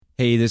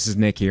Hey, this is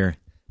Nick here.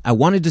 I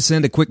wanted to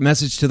send a quick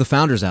message to the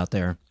founders out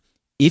there.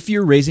 If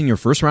you're raising your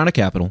first round of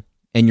capital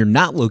and you're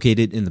not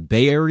located in the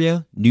Bay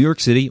Area, New York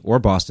City, or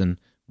Boston,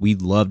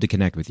 we'd love to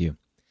connect with you.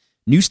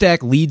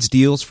 NewStack leads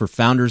deals for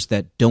founders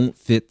that don't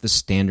fit the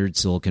standard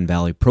Silicon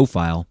Valley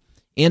profile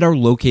and are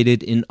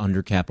located in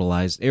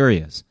undercapitalized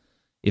areas.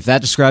 If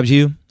that describes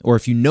you, or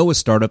if you know a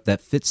startup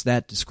that fits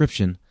that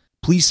description,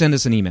 please send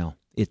us an email.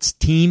 It's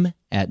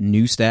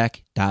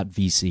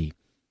team@newstack.vc.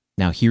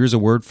 Now here's a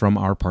word from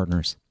our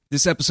partners.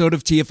 This episode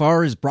of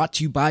TFR is brought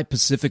to you by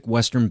Pacific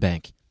Western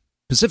Bank.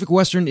 Pacific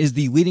Western is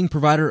the leading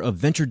provider of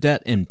venture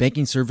debt and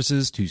banking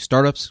services to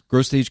startups,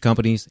 growth stage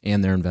companies,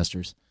 and their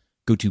investors.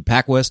 Go to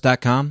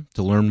pacwest.com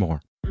to learn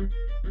more.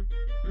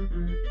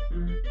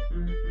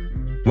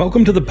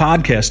 Welcome to the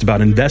podcast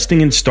about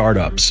investing in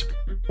startups,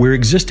 where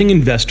existing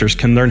investors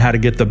can learn how to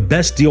get the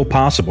best deal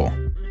possible,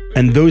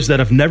 and those that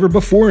have never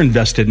before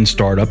invested in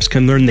startups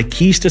can learn the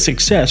keys to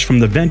success from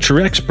the venture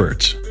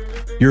experts.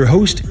 Your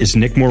host is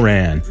Nick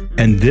Moran,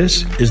 and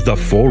this is The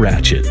Full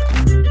Ratchet.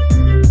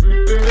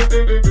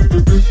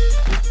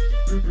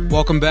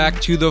 Welcome back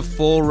to The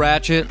Full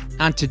Ratchet.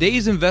 On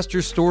today's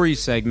Investor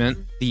Stories segment,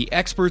 the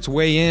experts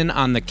weigh in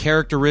on the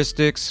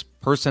characteristics,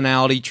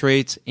 personality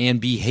traits, and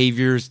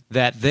behaviors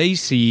that they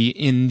see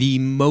in the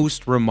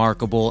most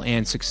remarkable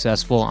and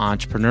successful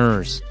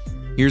entrepreneurs.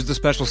 Here's the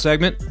special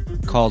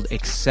segment called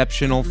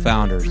Exceptional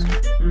Founders.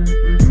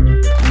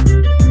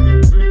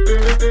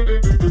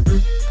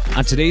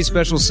 On today's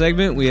special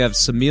segment, we have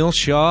Samil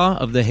Shah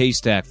of the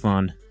Haystack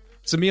Fund.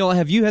 Samil,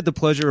 have you had the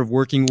pleasure of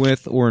working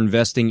with or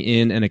investing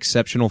in an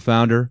exceptional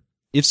founder?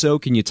 If so,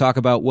 can you talk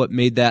about what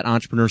made that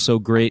entrepreneur so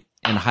great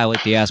and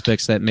highlight the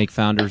aspects that make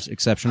founders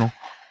exceptional?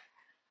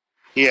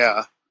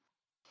 Yeah,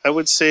 I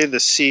would say the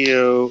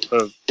CEO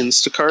of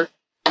Instacart,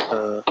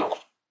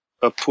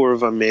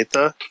 Apurva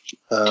Mehta.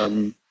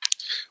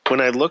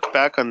 When I look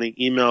back on the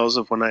emails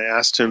of when I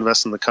asked to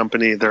invest in the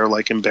company, they're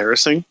like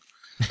embarrassing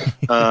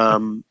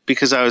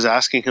because I was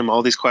asking him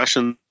all these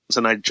questions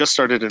and I just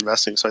started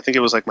investing. So I think it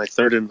was like my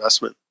third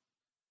investment.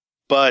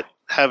 But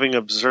having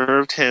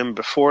observed him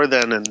before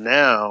then and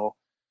now,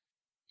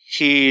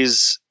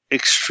 he's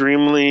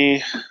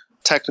extremely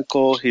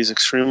technical. He's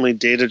extremely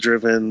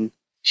data-driven.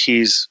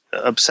 He's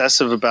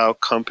obsessive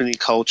about company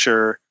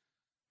culture.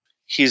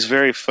 He's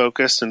very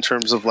focused in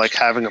terms of like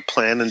having a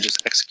plan and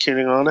just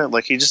executing on it.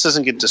 Like he just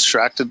doesn't get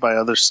distracted by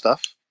other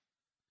stuff.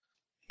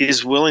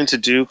 He's willing to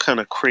do kind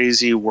of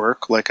crazy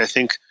work. Like I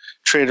think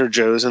Trader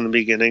Joe's in the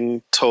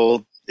beginning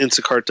told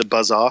Instacart to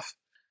buzz off,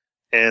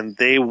 and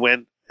they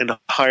went and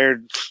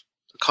hired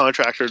a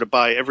contractor to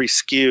buy every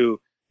SKU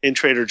in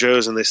Trader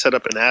Joe's, and they set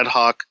up an ad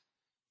hoc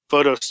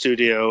photo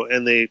studio,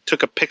 and they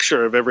took a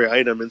picture of every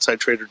item inside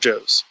Trader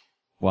Joe's.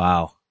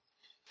 Wow.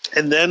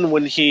 And then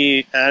when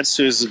he adds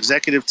to his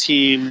executive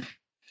team,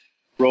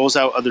 rolls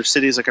out other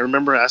cities, like I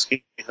remember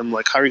asking him,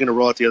 like, how are you going to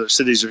roll out the other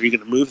cities? Are you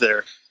going to move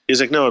there? He's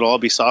like, no, it'll all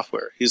be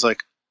software. He's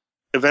like,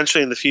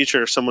 eventually in the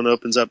future, if someone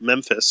opens up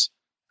Memphis,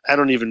 I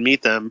don't even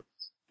meet them.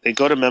 They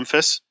go to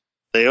Memphis,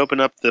 they open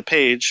up the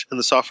page, and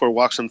the software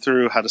walks them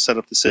through how to set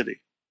up the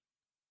city.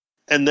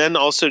 And then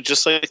also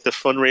just like the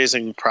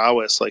fundraising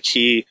prowess, like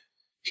he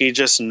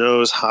just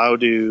knows how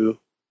to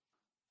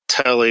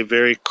tell a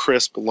very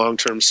crisp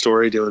long-term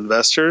story to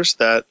investors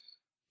that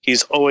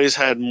he's always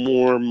had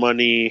more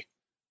money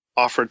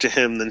offered to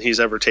him than he's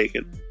ever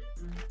taken.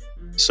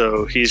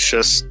 So he's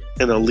just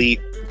an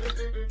elite,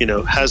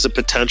 has the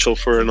potential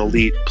for an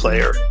elite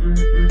player.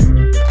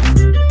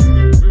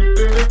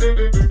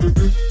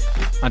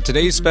 On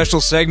today's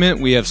special segment,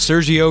 we have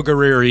Sergio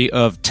Gurrieri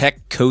of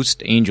Tech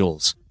Coast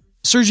Angels.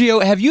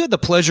 Sergio, have you had the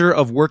pleasure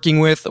of working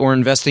with or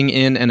investing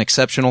in an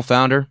exceptional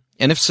founder?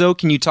 And if so,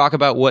 can you talk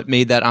about what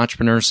made that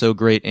entrepreneur so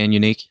great and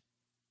unique?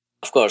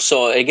 Of course.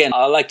 So again,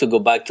 I like to go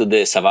back to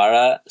the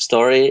Savara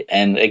story.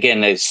 And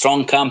again, a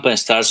strong company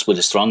starts with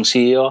a strong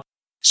CEO.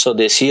 So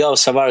the CEO of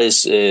Savara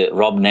is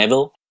Rob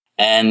Neville.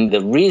 And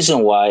the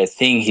reason why I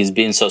think he's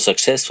been so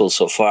successful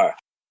so far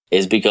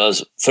is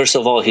because, first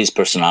of all, his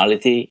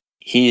personality.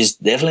 He's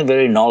definitely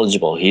very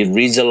knowledgeable. He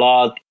reads a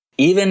lot.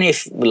 Even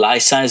if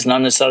life science,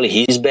 not necessarily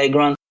his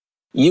background,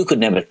 you could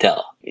never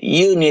tell.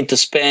 You need to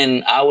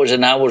spend hours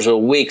and hours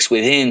or weeks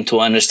with him to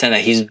understand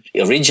that his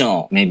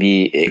original,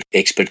 maybe,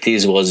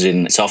 expertise was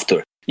in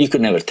software. You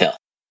could never tell.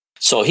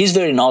 So he's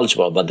very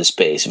knowledgeable about the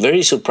space.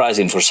 Very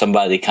surprising for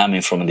somebody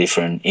coming from a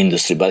different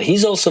industry. But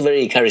he's also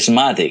very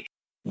charismatic,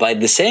 but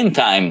at the same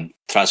time,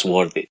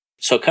 trustworthy.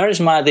 So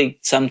charismatic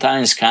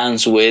sometimes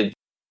comes with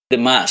the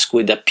mask,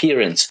 with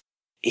appearance.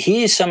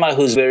 He is somebody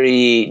who's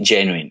very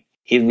genuine.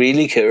 He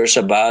really cares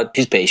about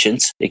his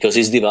patients because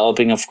he's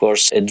developing, of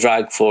course, a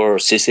drug for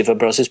cystic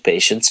fibrosis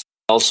patients.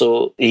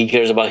 Also, he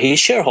cares about his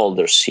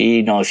shareholders.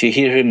 If you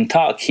hear him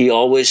talk, he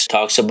always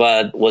talks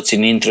about what's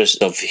in the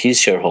interest of his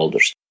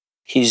shareholders.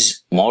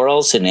 His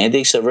morals and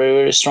ethics are very,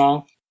 very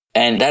strong.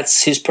 And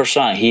that's his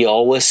persona. He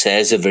always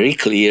says a very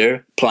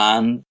clear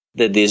plan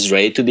that is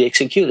ready to be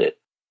executed.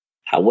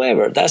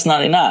 However, that's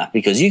not enough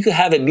because you could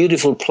have a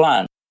beautiful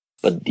plan,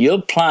 But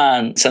your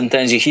plan,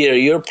 sometimes you hear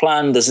your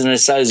plan doesn't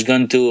necessarily is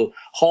going to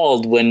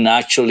hold when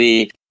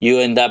actually you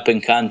end up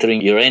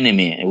encountering your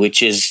enemy,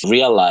 which is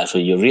real life or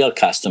your real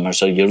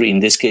customers or in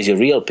this case, your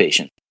real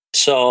patient.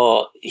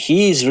 So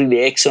he is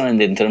really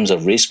excellent in terms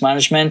of risk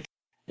management.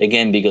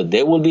 Again, because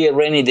there will be a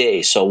rainy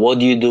day. So what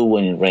do you do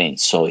when it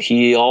rains? So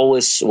he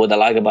always, what I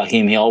like about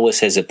him, he always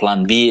has a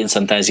plan B and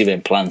sometimes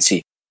even plan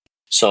C.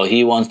 So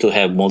he wants to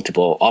have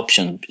multiple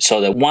options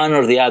so that one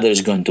or the other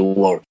is going to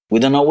work. We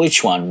don't know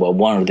which one, but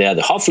one or the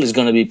other. Hopefully it's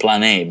going to be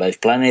plan A, but if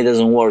plan A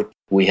doesn't work,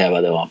 we have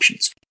other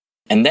options.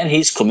 And then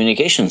his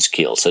communication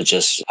skills are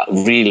just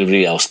really,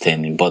 really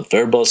outstanding. Both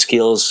verbal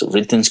skills,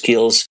 written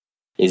skills.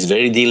 He's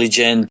very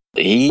diligent.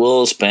 He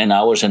will spend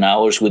hours and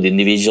hours with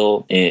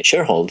individual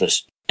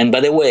shareholders. And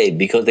by the way,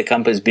 because the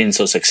company's been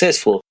so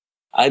successful,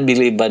 I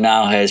believe by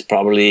now has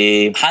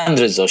probably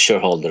hundreds of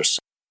shareholders,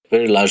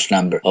 very large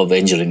number of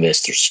angel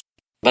investors.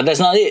 But that's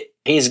not it.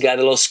 He's got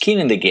a lot of skin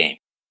in the game.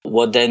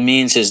 What that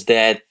means is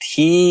that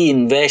he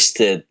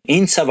invested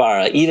in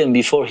Savara even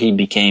before he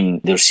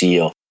became their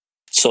CEO.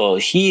 So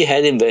he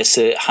had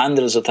invested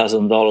hundreds of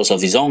thousands of dollars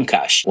of his own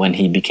cash when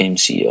he became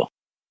CEO.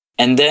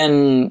 And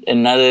then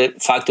another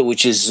factor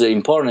which is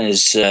important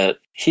is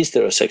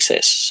history of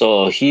success.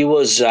 So he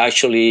was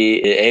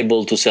actually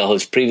able to sell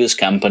his previous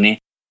company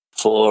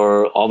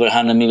for over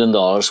 $100 million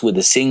with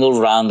a single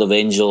round of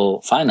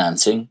angel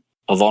financing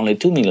of only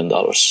 $2 million.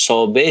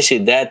 So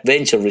basically that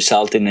venture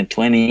resulted in a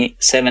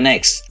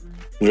 27x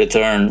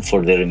return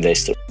for their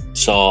investor.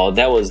 So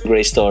that was a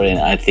great story, and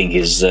I think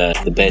he's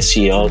the best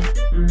CEO.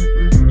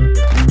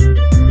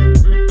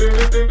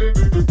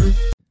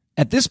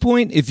 At this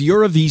point, if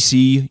you're a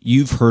VC,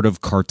 you've heard of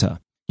Carta.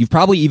 You've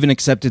probably even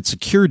accepted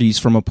securities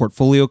from a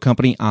portfolio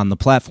company on the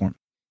platform.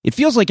 It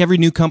feels like every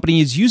new company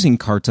is using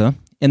Carta,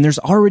 and there's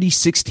already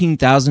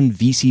 16,000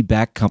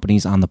 VC-backed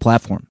companies on the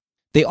platform.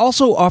 They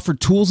also offer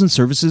tools and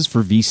services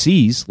for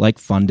VCs like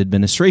fund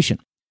administration.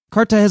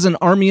 Carta has an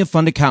army of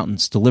fund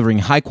accountants delivering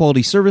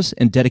high-quality service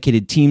and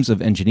dedicated teams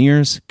of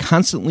engineers,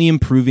 constantly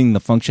improving the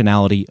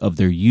functionality of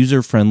their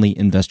user-friendly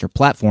investor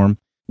platform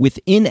with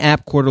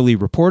in-app quarterly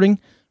reporting,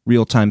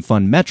 real-time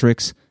fund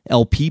metrics,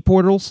 LP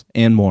portals,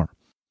 and more.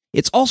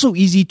 It's also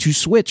easy to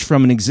switch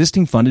from an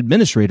existing fund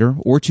administrator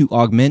or to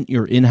augment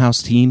your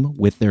in-house team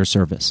with their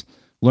service.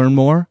 Learn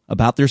more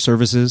about their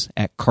services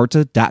at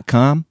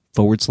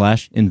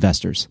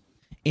carta.com/investors.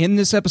 And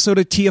this episode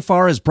of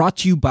TFR is brought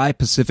to you by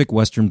Pacific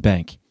Western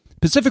Bank.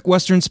 Pacific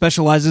Western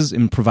specializes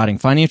in providing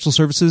financial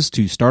services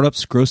to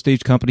startups, growth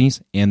stage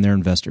companies, and their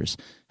investors,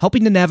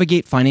 helping to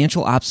navigate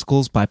financial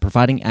obstacles by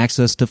providing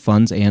access to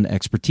funds and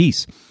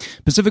expertise.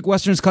 Pacific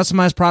Western's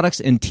customized products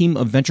and team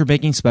of venture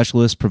banking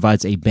specialists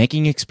provides a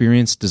banking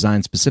experience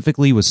designed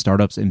specifically with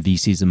startups and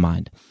VCs in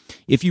mind.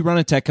 If you run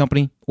a tech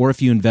company or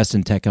if you invest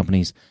in tech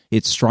companies,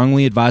 it's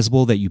strongly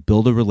advisable that you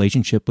build a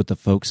relationship with the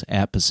folks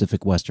at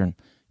Pacific Western.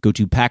 Go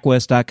to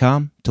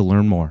pacwest.com to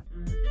learn more.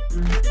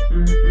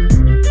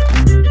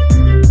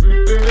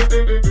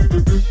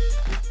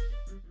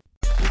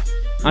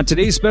 On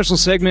today's special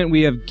segment,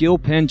 we have Gil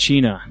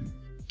Penchina.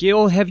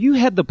 Gil, have you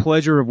had the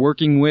pleasure of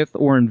working with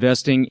or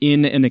investing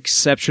in an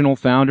exceptional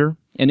founder?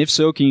 And if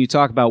so, can you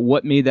talk about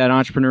what made that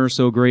entrepreneur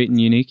so great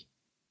and unique?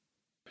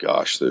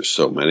 Gosh, there's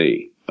so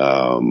many.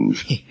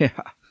 Yeah.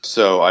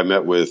 So I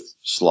met with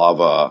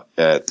Slava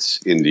at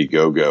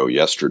Indiegogo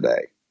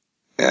yesterday,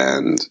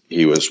 and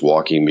he was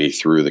walking me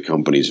through the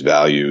company's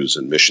values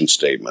and mission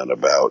statement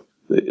about,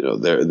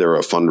 they're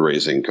a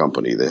fundraising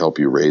company. They help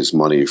you raise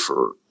money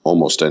for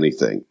almost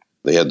anything.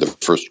 They had the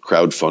first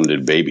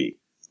crowdfunded baby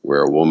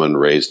where a woman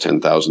raised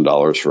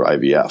 $10,000 for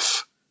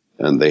IVF.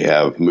 And they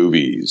have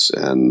movies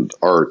and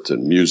art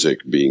and music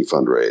being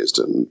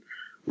fundraised and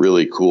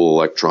really cool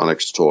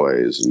electronics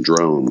toys and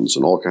drones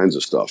and all kinds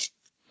of stuff.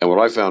 And what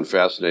I found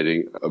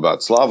fascinating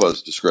about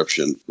Slava's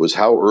description was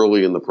how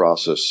early in the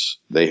process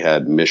they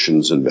had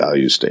missions and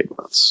value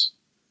statements.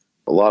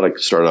 A lot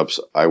of startups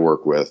I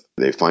work with,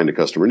 they find a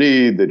customer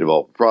need, they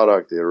develop a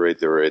product, they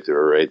iterate. There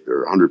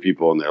are 100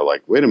 people, and they're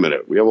like, wait a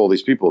minute, we have all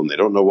these people, and they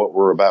don't know what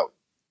we're about.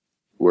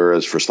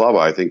 Whereas for Slava,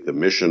 I think the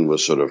mission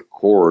was sort of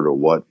core to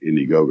what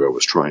Indiegogo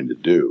was trying to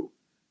do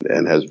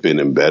and has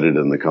been embedded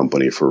in the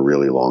company for a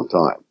really long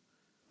time.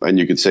 And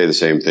you could say the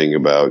same thing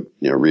about,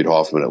 Reid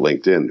Hoffman at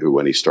LinkedIn, who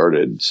when he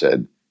started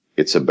said,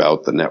 it's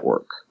about the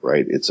network,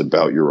 right? It's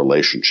about your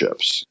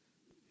relationships.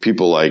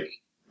 People like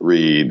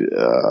Reid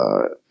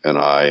and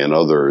I and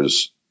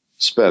others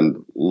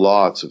spend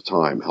lots of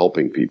time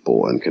helping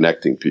people and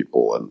connecting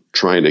people and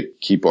trying to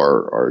keep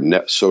our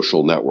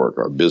social network,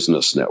 our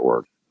business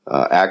network,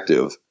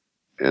 active.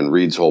 And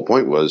Reid's whole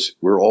point was,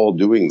 we're all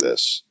doing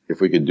this.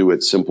 If we could do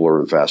it simpler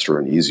and faster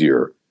and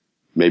easier,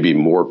 maybe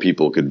more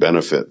people could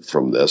benefit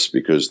from this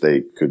because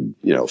they could,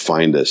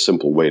 find a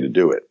simple way to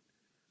do it.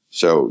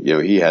 So,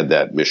 he had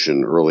that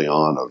mission early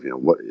on of,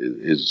 what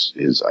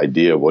his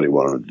idea of what he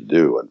wanted to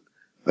do. And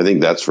I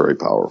think that's very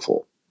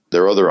powerful.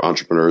 There are other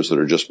entrepreneurs that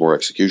are just more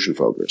execution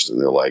focused, and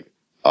they're like,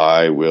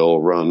 I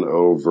will run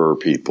over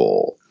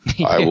people.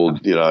 I will,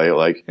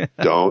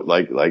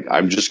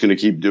 I'm just going to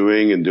keep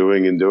doing and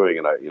doing and doing.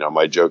 And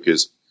my joke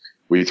is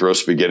we throw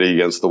spaghetti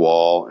against the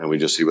wall and we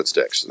just see what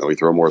sticks. And then we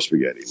throw more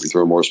spaghetti. We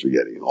throw more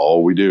spaghetti. And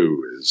all we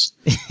do is,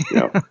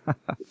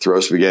 throw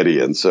spaghetti.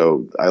 And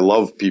so I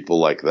love people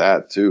like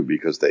that too,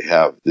 because they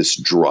have this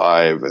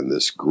drive and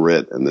this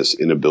grit and this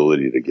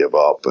inability to give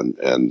up.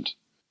 And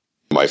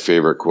my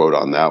favorite quote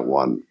on that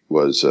one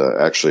was,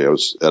 actually I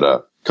was at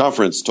a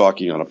conference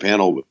talking on a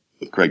panel with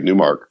Craig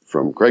Newmark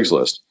from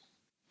Craigslist.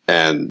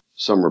 And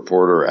some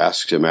reporter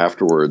asked him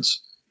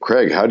afterwards,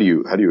 Craig, how do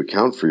you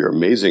account for your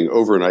amazing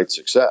overnight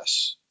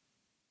success?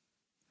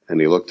 And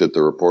he looked at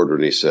the reporter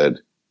and he said,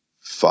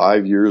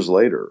 5 years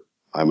later,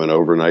 I'm an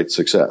overnight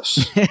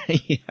success.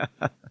 Yeah.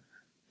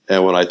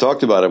 And when I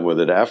talked about him with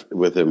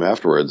him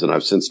afterwards, and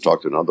I've since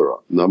talked to another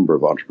number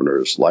of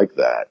entrepreneurs like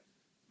that,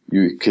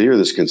 you can hear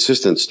this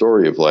consistent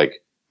story of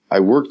I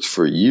worked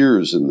for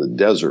years in the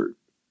desert.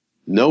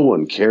 No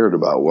one cared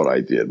about what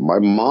I did. My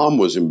mom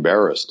was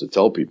embarrassed to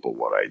tell people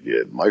what I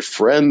did. My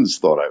friends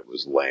thought I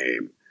was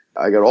lame.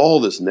 I got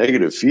all this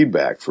negative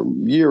feedback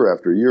from year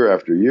after year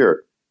after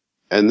year.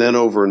 And then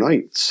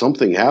overnight,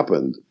 something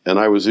happened and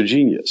I was a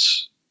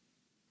genius.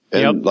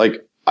 And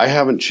I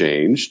haven't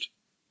changed.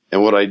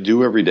 And what I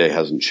do every day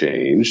hasn't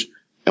changed.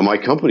 And my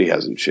company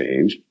hasn't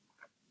changed.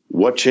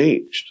 What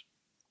changed?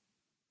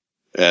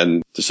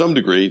 And to some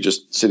degree,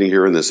 just sitting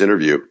here in this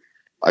interview,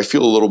 I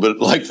feel a little bit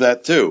like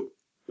that too.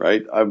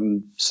 Right?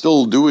 I'm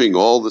still doing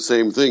all the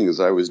same things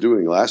I was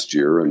doing last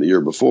year and the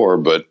year before,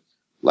 but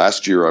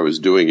last year I was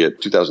doing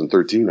it,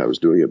 2013, I was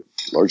doing it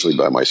largely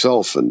by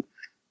myself. And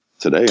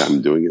today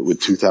I'm doing it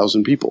with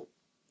 2,000 people.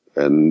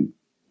 And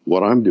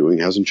what I'm doing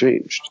hasn't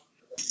changed.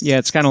 Yeah,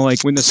 it's kind of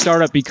like when the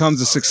startup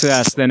becomes a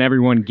success, then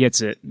everyone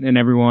gets it and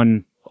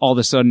everyone all of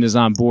a sudden is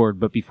on board.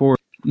 But before,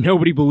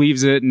 nobody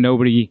believes it and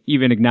nobody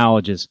even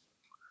acknowledges.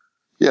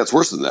 Yeah, it's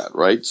worse than that,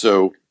 right?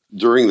 So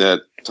during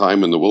that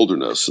time in the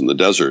wilderness, in the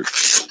desert,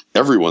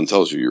 everyone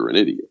tells you you're an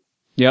idiot.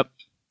 Yep.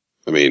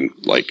 I mean,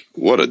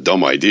 what a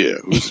dumb idea.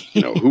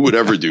 Who would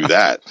ever do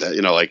that?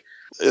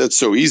 It's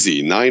so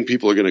easy. 9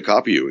 people are going to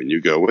copy you. And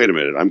you go, wait a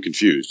minute, I'm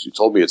confused. You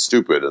told me it's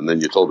stupid. And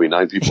then you told me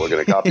 9 people are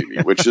going to copy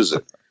me. Which is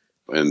it?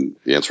 And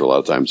the answer a lot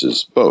of times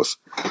is both.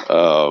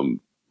 And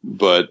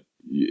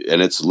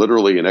it's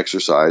literally an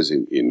exercise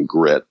in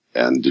grit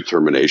and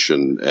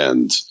determination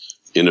and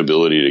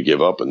inability to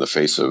give up in the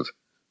face of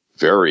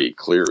very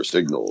clear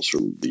signals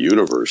from the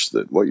universe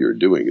that what you're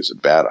doing is a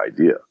bad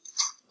idea.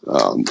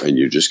 And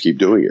you just keep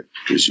doing it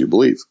because you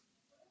believe.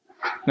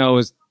 No, it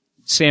was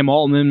Sam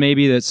Altman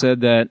maybe that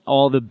said that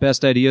all the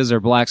best ideas are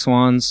black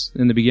swans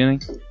in the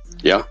beginning?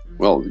 Yeah.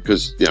 Well,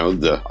 because,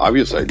 the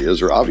obvious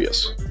ideas are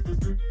obvious.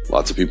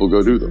 Lots of people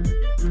go do them.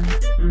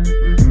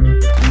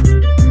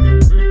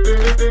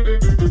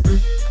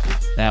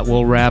 That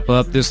will wrap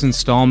up this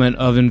installment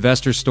of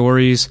Investor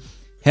Stories.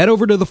 Head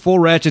over to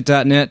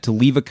thefullratchet.net to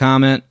leave a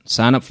comment,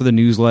 sign up for the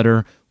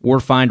newsletter,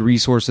 or find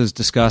resources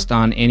discussed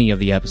on any of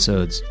the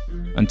episodes.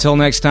 Until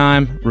next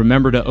time,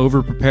 remember to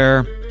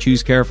over-prepare,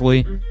 choose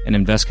carefully, and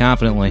invest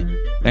confidently.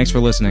 Thanks for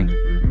listening.